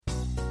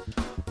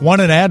Want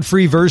an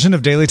ad-free version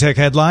of Daily Tech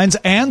Headlines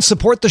and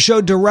support the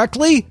show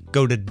directly?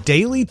 Go to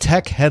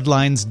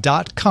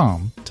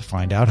dailytechheadlines.com to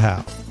find out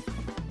how.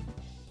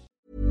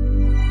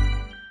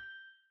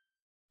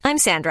 I'm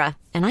Sandra,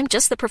 and I'm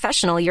just the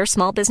professional your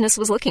small business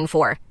was looking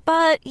for.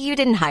 But you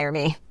didn't hire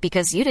me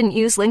because you didn't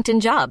use LinkedIn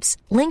Jobs.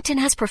 LinkedIn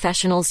has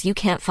professionals you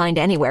can't find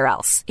anywhere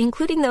else,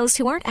 including those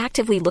who aren't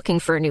actively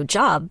looking for a new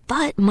job,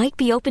 but might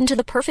be open to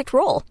the perfect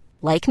role,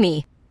 like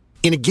me.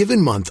 In a given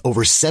month,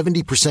 over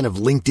 70% of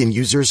LinkedIn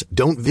users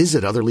don't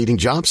visit other leading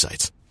job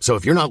sites. So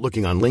if you're not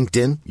looking on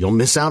LinkedIn, you'll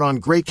miss out on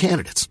great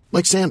candidates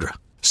like Sandra.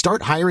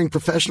 Start hiring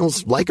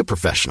professionals like a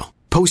professional.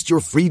 Post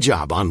your free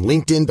job on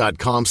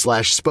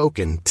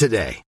linkedin.com/spoken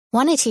today.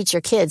 Want to teach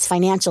your kids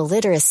financial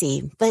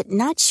literacy, but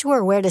not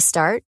sure where to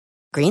start?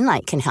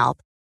 Greenlight can help.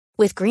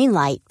 With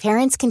Greenlight,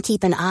 parents can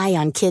keep an eye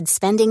on kids'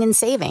 spending and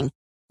saving,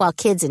 while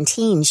kids and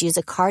teens use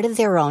a card of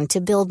their own to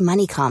build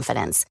money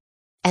confidence.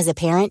 As a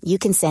parent, you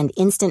can send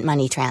instant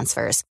money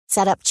transfers,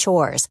 set up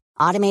chores,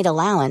 automate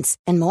allowance,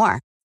 and more.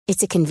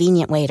 It's a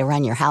convenient way to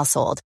run your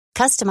household,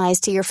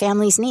 customized to your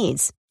family's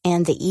needs,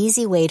 and the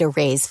easy way to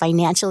raise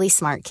financially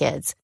smart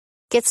kids.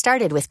 Get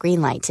started with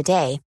Greenlight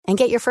today and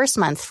get your first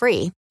month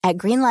free at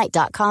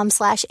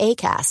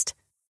greenlight.com/ACAST.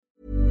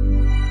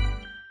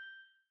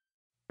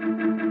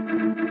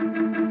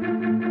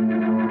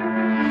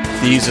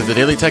 These are the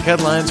Daily Tech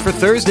Headlines for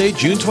Thursday,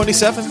 June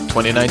 27,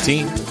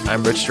 2019.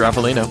 I'm Rich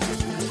Straffolino.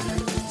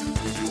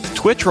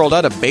 Twitch rolled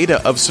out a beta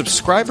of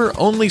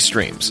subscriber-only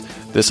streams.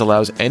 This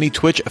allows any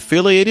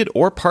Twitch-affiliated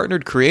or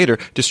partnered creator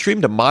to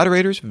stream to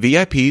moderators,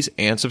 VIPs,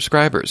 and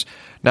subscribers.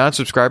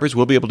 Non-subscribers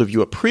will be able to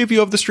view a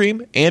preview of the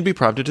stream and be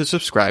prompted to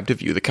subscribe to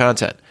view the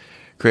content.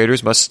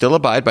 Creators must still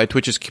abide by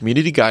Twitch's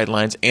community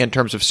guidelines and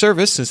terms of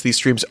service since these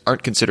streams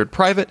aren't considered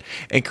private,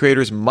 and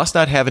creators must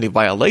not have any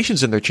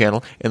violations in their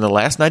channel in the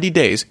last 90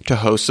 days to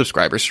host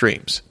subscriber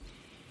streams.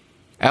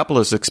 Apple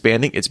is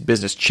expanding its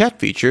business chat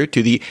feature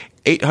to the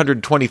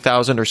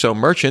 820,000 or so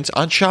merchants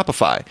on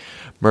Shopify.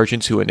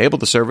 Merchants who enable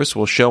the service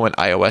will show an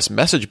iOS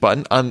message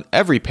button on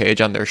every page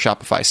on their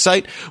Shopify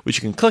site, which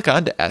you can click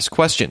on to ask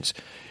questions.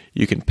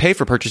 You can pay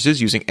for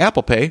purchases using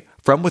Apple Pay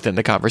from within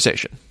the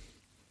conversation.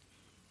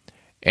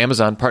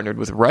 Amazon partnered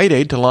with Rite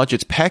Aid to launch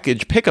its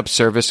package pickup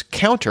service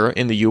Counter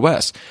in the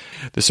U.S.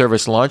 The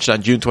service launched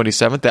on June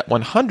 27th at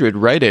 100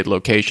 Rite Aid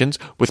locations,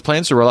 with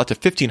plans to roll out to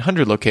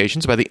 1,500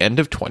 locations by the end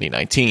of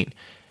 2019.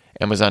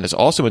 Amazon is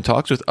also in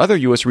talks with other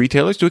U.S.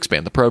 retailers to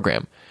expand the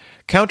program.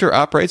 Counter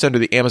operates under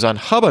the Amazon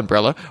Hub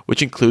umbrella,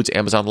 which includes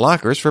Amazon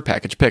lockers for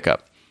package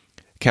pickup.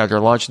 Counter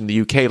launched in the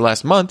UK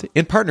last month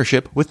in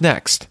partnership with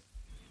Next.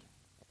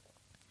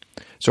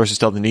 Sources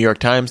tell the New York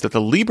Times that the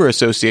Libra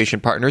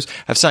Association partners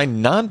have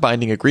signed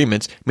non-binding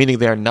agreements, meaning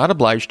they are not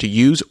obliged to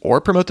use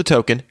or promote the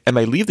token and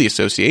may leave the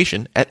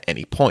association at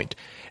any point.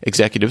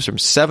 Executives from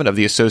 7 of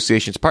the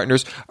association's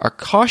partners are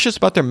cautious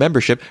about their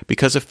membership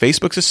because of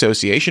Facebook's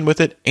association with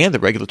it and the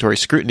regulatory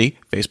scrutiny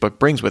Facebook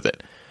brings with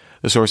it.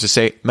 The sources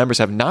say members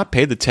have not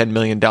paid the $10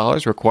 million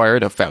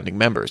required of founding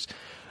members.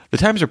 The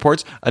Times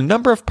reports a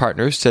number of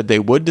partners said they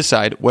would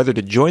decide whether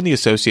to join the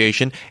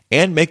association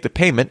and make the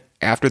payment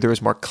after there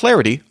is more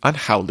clarity on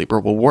how Libra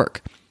will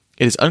work.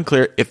 It is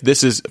unclear if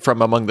this is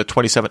from among the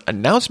 27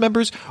 announced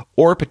members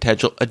or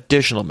potential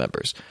additional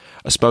members.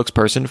 A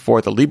spokesperson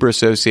for the Libra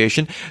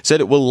Association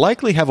said it will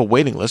likely have a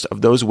waiting list of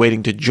those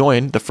waiting to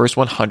join the first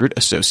 100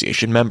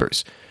 association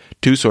members.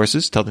 2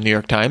 sources tell the New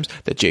York Times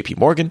that JP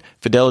Morgan,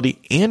 Fidelity,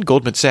 and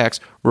Goldman Sachs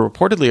were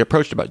reportedly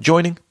approached about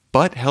joining,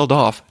 but held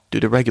off due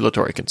to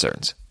regulatory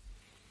concerns.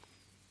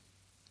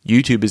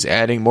 YouTube is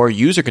adding more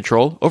user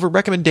control over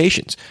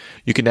recommendations.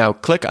 You can now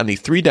click on the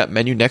 3-dot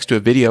menu next to a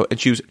video and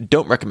choose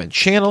Don't Recommend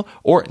Channel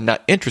or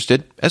Not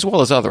Interested, as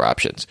well as other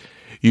options.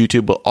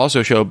 YouTube will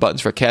also show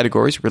buttons for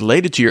categories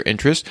related to your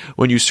interests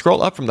when you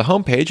scroll up from the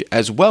homepage,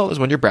 as well as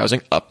when you're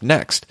browsing up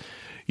next.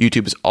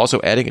 YouTube is also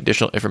adding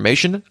additional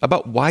information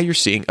about why you're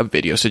seeing a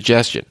video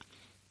suggestion.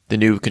 The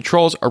new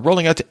controls are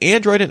rolling out to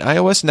Android and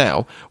iOS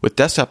now, with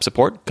desktop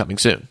support coming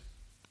soon.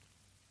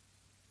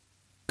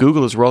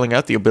 Google is rolling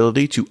out the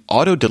ability to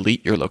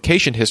auto-delete your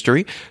location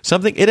history,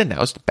 something it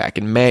announced back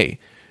in May.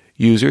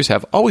 Users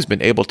have always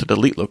been able to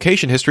delete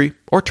location history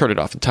or turn it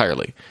off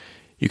entirely.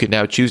 You can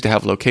now choose to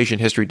have location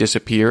history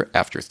disappear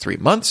after 3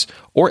 months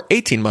or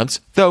 18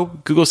 months, though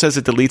Google says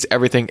it deletes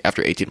everything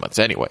after 18 months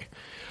anyway.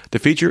 The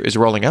feature is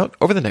rolling out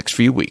over the next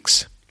few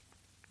weeks.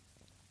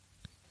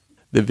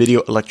 The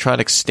Video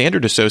Electronics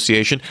Standard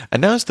Association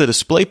announced the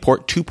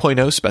DisplayPort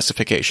 2.0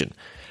 specification.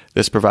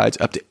 This provides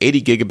up to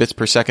 80 gigabits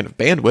per second of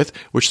bandwidth,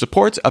 which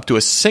supports up to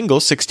a single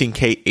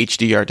 16K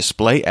HDR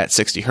display at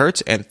 60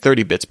 Hz and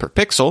 30 bits per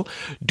pixel,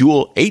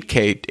 dual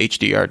 8K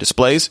HDR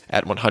displays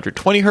at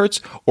 120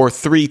 Hz, or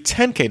 3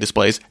 10K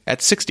displays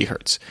at 60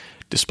 Hz.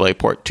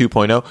 DisplayPort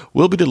 2.0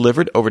 will be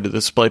delivered over the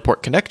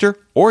DisplayPort connector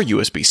or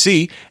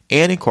USB-C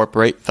and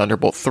incorporate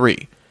Thunderbolt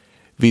 3.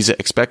 Visa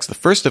expects the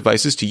first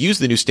devices to use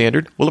the new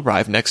standard will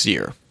arrive next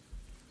year.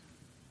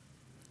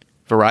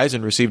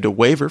 Verizon received a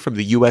waiver from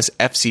the U.S.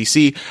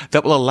 FCC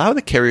that will allow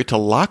the carrier to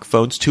lock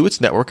phones to its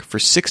network for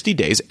 60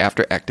 days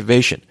after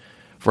activation.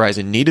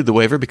 Verizon needed the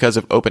waiver because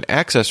of open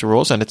access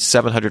rules on its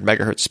 700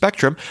 MHz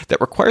spectrum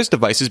that requires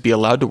devices be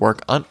allowed to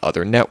work on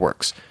other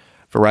networks.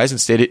 Verizon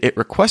stated it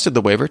requested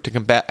the waiver to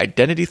combat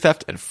identity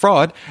theft and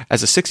fraud,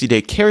 as a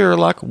 60-day carrier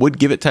lock would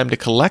give it time to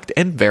collect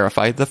and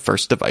verify the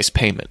first device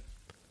payment.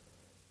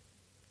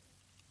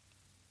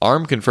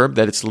 ARM confirmed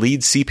that its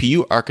lead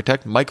CPU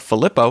architect, Mike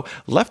Filippo,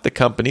 left the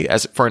company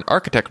for an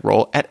architect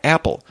role at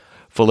Apple.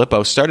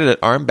 Filippo started at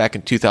ARM back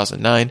in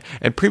 2009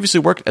 and previously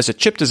worked as a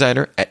chip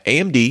designer at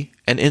AMD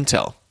and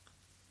Intel.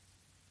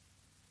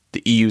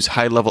 The EU's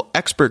high-level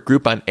expert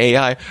group on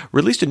AI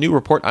released a new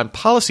report on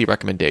policy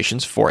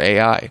recommendations for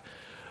AI.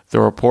 The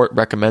report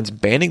recommends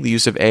banning the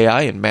use of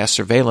AI in mass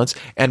surveillance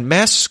and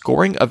mass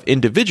scoring of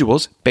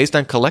individuals based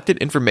on collected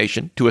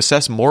information to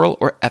assess moral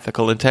or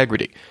ethical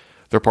integrity.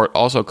 The report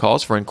also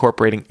calls for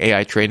incorporating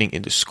AI training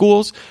into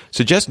schools,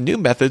 suggests new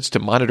methods to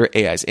monitor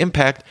AI's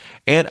impact,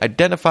 and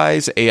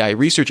identifies AI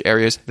research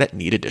areas that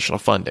need additional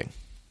funding.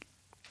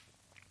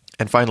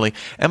 And finally,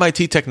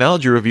 MIT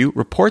Technology Review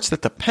reports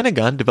that the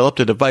Pentagon developed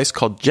a device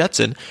called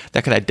Jetson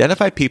that can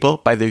identify people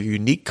by their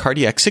unique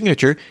cardiac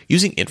signature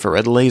using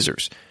infrared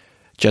lasers.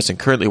 Jetson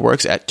currently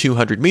works at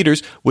 200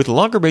 meters, with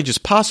longer ranges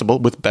possible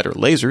with better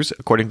lasers,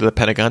 according to the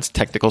Pentagon's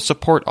Technical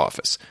Support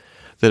Office.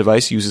 The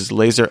device uses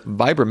laser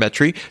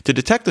vibrometry to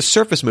detect the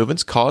surface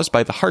movements caused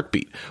by the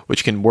heartbeat,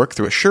 which can work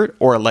through a shirt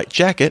or a light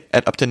jacket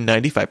at up to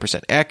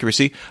 95%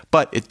 accuracy,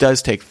 but it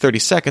does take 30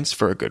 seconds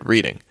for a good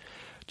reading.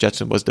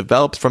 Jetson was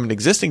developed from an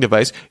existing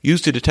device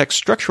used to detect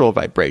structural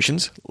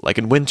vibrations, like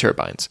in wind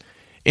turbines.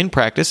 In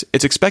practice,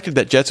 it's expected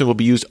that Jetson will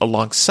be used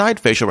alongside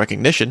facial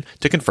recognition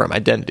to confirm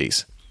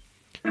identities.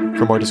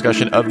 For more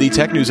discussion of the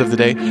tech news of the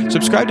day,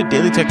 subscribe to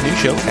Daily Tech News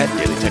Show at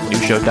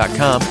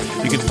dailytechnewsshow.com.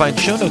 You can find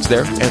show notes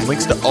there and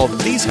links to all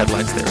these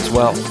headlines there as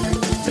well.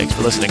 Thanks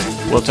for listening.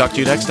 We'll talk to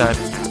you next time.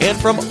 And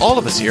from all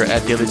of us here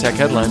at Daily Tech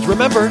Headlines,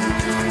 remember,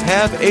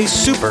 have a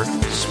super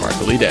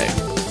smartly day.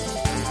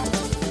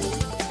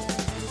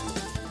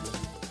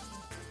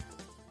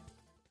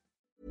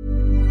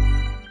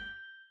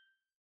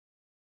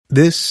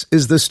 This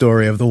is the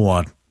story of the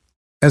one.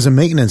 As a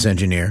maintenance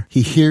engineer,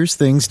 he hears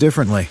things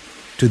differently.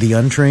 To the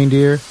untrained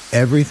ear,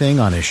 everything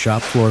on his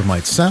shop floor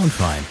might sound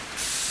fine,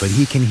 but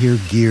he can hear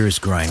gears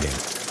grinding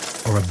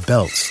or a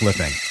belt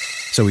slipping.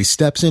 So he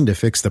steps in to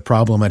fix the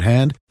problem at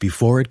hand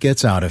before it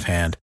gets out of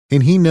hand.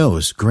 And he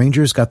knows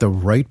Grainger's got the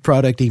right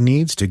product he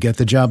needs to get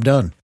the job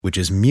done, which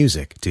is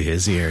music to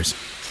his ears.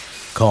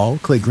 Call,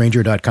 click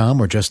Grainger.com,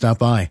 or just stop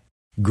by.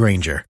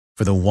 Grainger,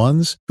 for the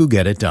ones who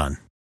get it done.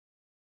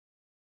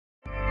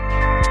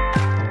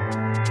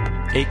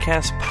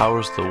 Acast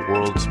powers the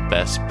world's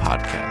best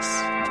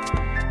podcasts.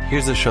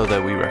 Here's a show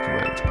that we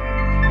recommend.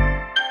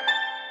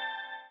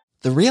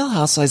 The Real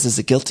Housewives is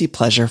a guilty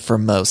pleasure for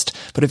most,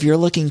 but if you're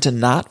looking to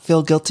not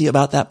feel guilty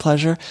about that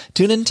pleasure,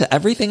 tune in to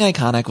Everything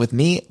Iconic with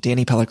me,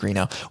 Danny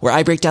Pellegrino, where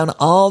I break down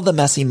all the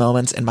messy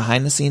moments and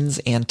behind-the-scenes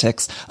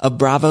antics of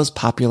Bravo's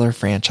popular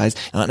franchise.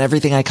 And on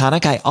Everything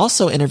Iconic, I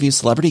also interview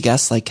celebrity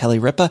guests like Kelly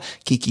Ripa,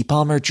 Keke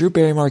Palmer, Drew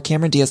Barrymore,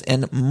 Cameron Diaz,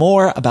 and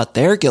more about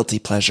their guilty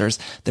pleasures,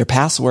 their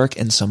past work,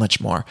 and so much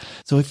more.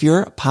 So if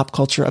you're pop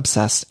culture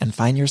obsessed and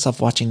find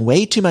yourself watching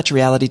way too much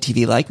reality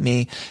TV like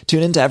me,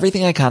 tune in to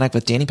Everything Iconic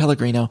with Danny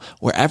Pellegrino,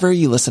 wherever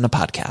you listen to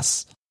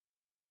podcasts.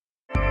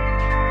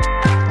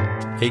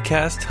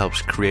 Acast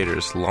helps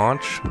creators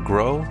launch,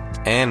 grow,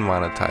 and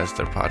monetize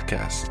their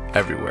podcasts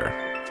everywhere.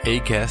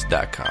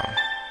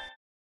 Acast.com.